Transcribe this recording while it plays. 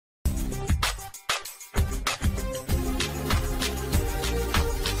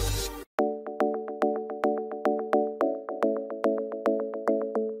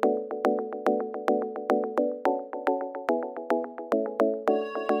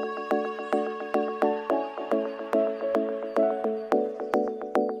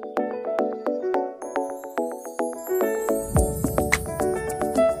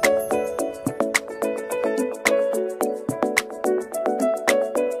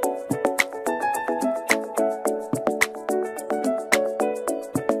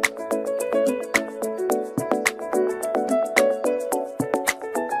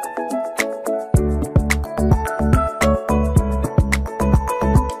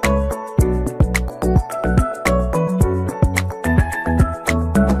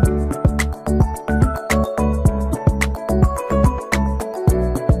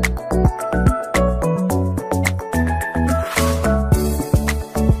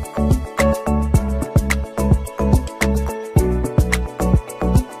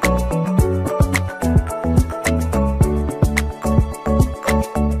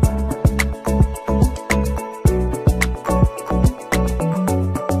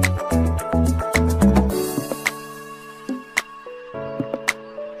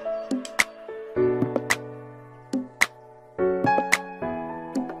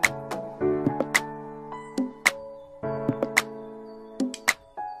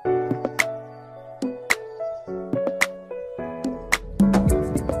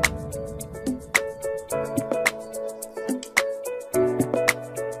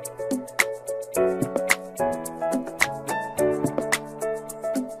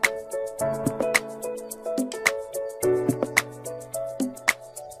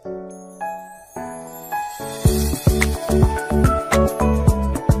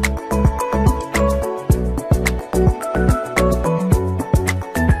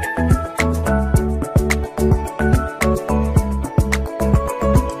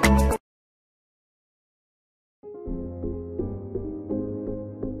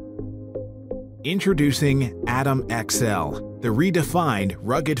Introducing Atom XL, the redefined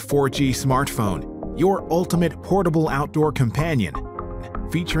rugged 4G smartphone, your ultimate portable outdoor companion.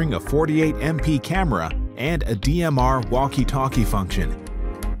 Featuring a 48MP camera and a DMR walkie-talkie function.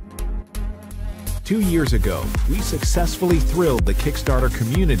 2 years ago, we successfully thrilled the Kickstarter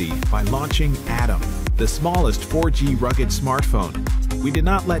community by launching Atom, the smallest 4G rugged smartphone. We did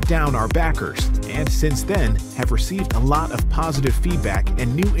not let down our backers, and since then have received a lot of positive feedback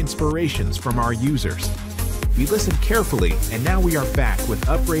and new inspirations from our users. We listened carefully, and now we are back with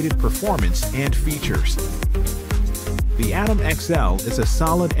upgraded performance and features. The Atom XL is a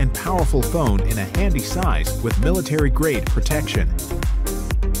solid and powerful phone in a handy size with military-grade protection.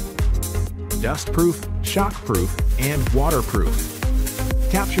 Dustproof, shockproof, and waterproof.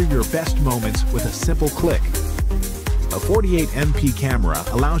 Capture your best moments with a simple click. A 48MP camera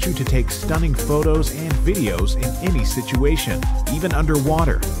allows you to take stunning photos and videos in any situation, even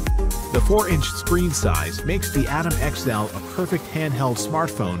underwater. The 4-inch screen size makes the Atom XL a perfect handheld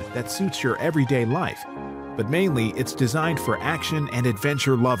smartphone that suits your everyday life. But mainly it's designed for action and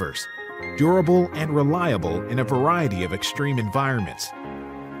adventure lovers, durable and reliable in a variety of extreme environments.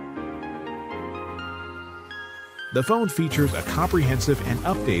 The phone features a comprehensive and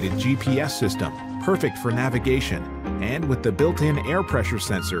updated GPS system, perfect for navigation, and with the built-in air pressure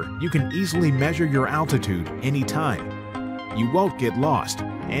sensor, you can easily measure your altitude anytime. You won't get lost,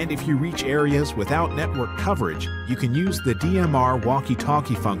 and if you reach areas without network coverage, you can use the DMR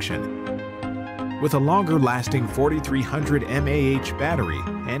walkie-talkie function. With a longer-lasting 4300 mAh battery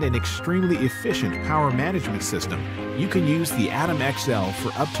and an extremely efficient power management system, you can use the Atom XL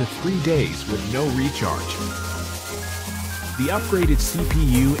for up to 3 days with no recharge. The upgraded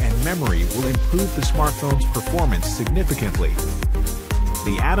CPU and memory will improve the smartphone's performance significantly.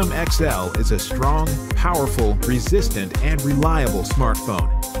 The Atom XL is a strong, powerful, resistant, and reliable smartphone.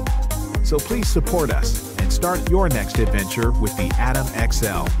 So please support us and start your next adventure with the Atom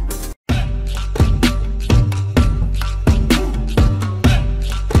XL.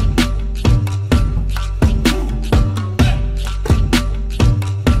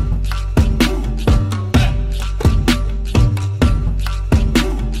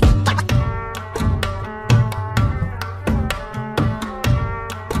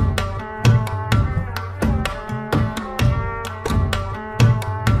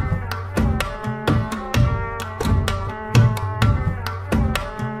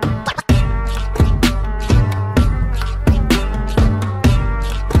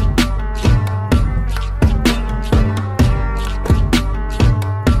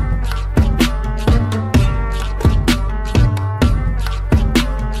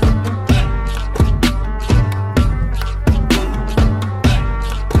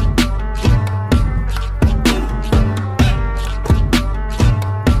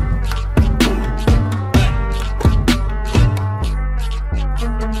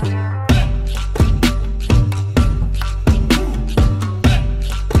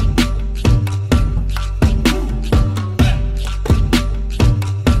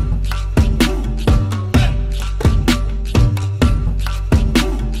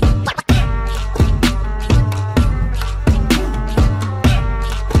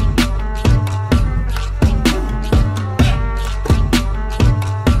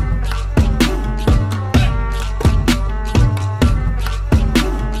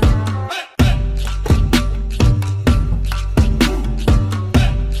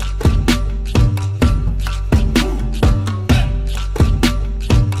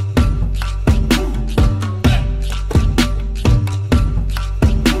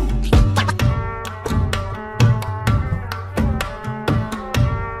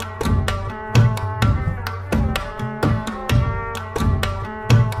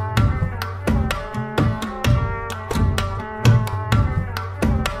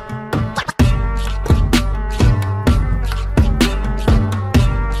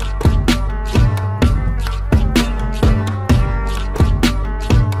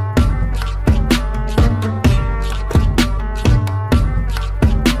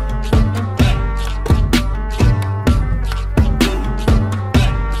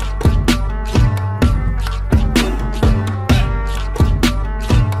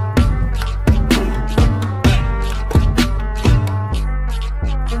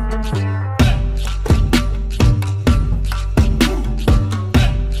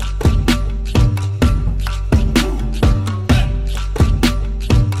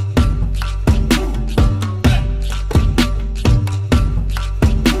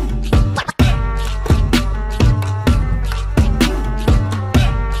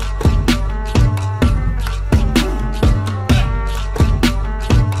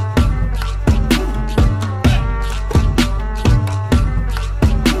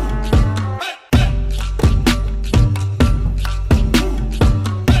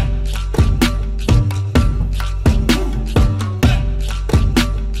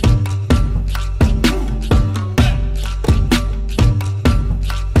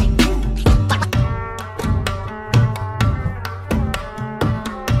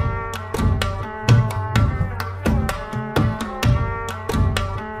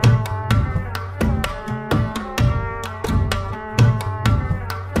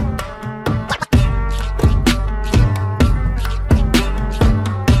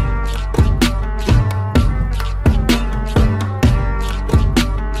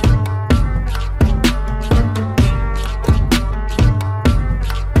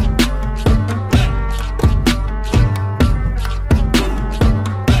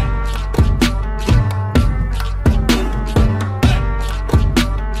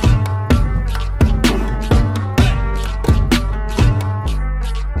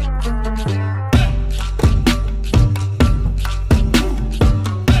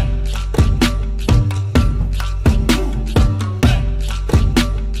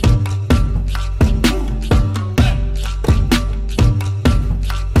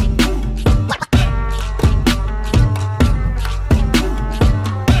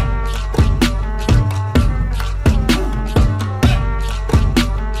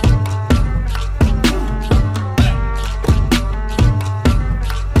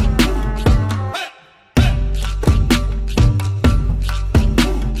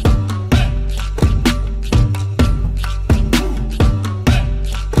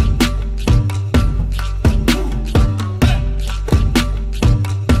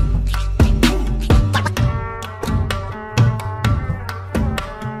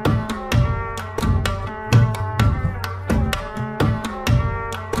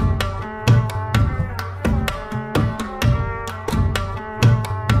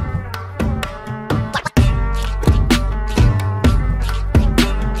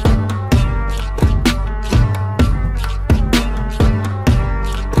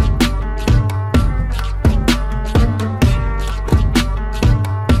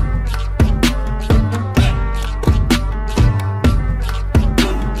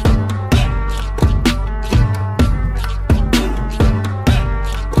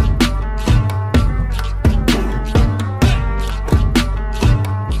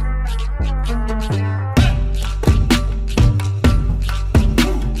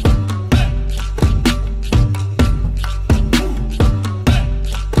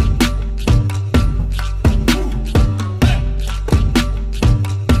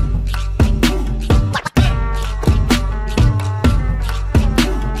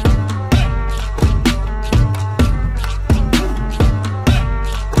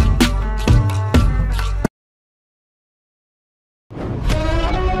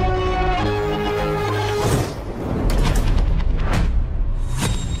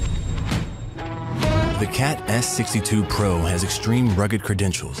 CAT S62 Pro has extreme rugged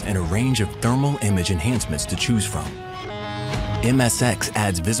credentials and a range of thermal image enhancements to choose from. MSX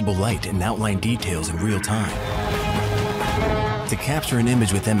adds visible light and outline details in real time. To capture an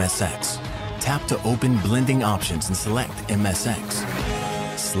image with MSX, tap to open blending options and select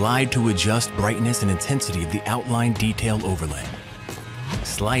MSX. Slide to adjust brightness and intensity of the outline detail overlay.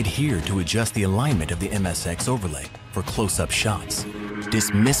 Slide here to adjust the alignment of the MSX overlay for close-up shots.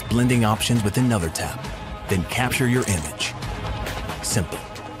 Dismiss blending options with another tap, then capture your image. Simple.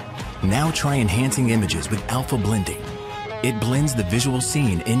 Now try enhancing images with alpha blending. It blends the visual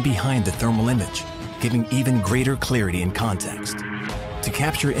scene in behind the thermal image, giving even greater clarity and context. To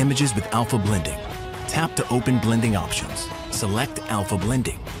capture images with alpha blending, tap to open blending options. Select alpha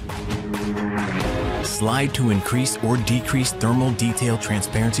blending. Slide to increase or decrease thermal detail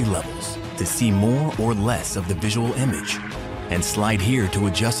transparency levels to see more or less of the visual image. And slide here to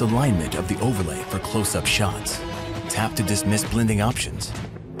adjust alignment of the overlay for close-up shots. Tap to dismiss blending options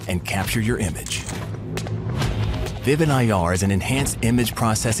and capture your image. Vivid IR is an enhanced image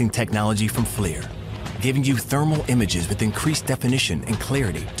processing technology from FLIR, giving you thermal images with increased definition and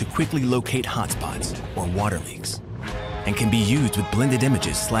clarity to quickly locate hotspots or water leaks, and can be used with blended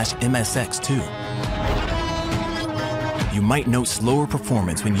images /MSX too. You might note slower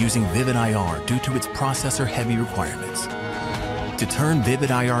performance when using Vivid IR due to its processor-heavy requirements. To turn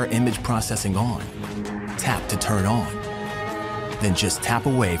Vivid IR image processing on, tap to turn on. Then just tap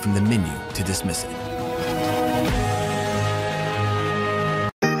away from the menu to dismiss it.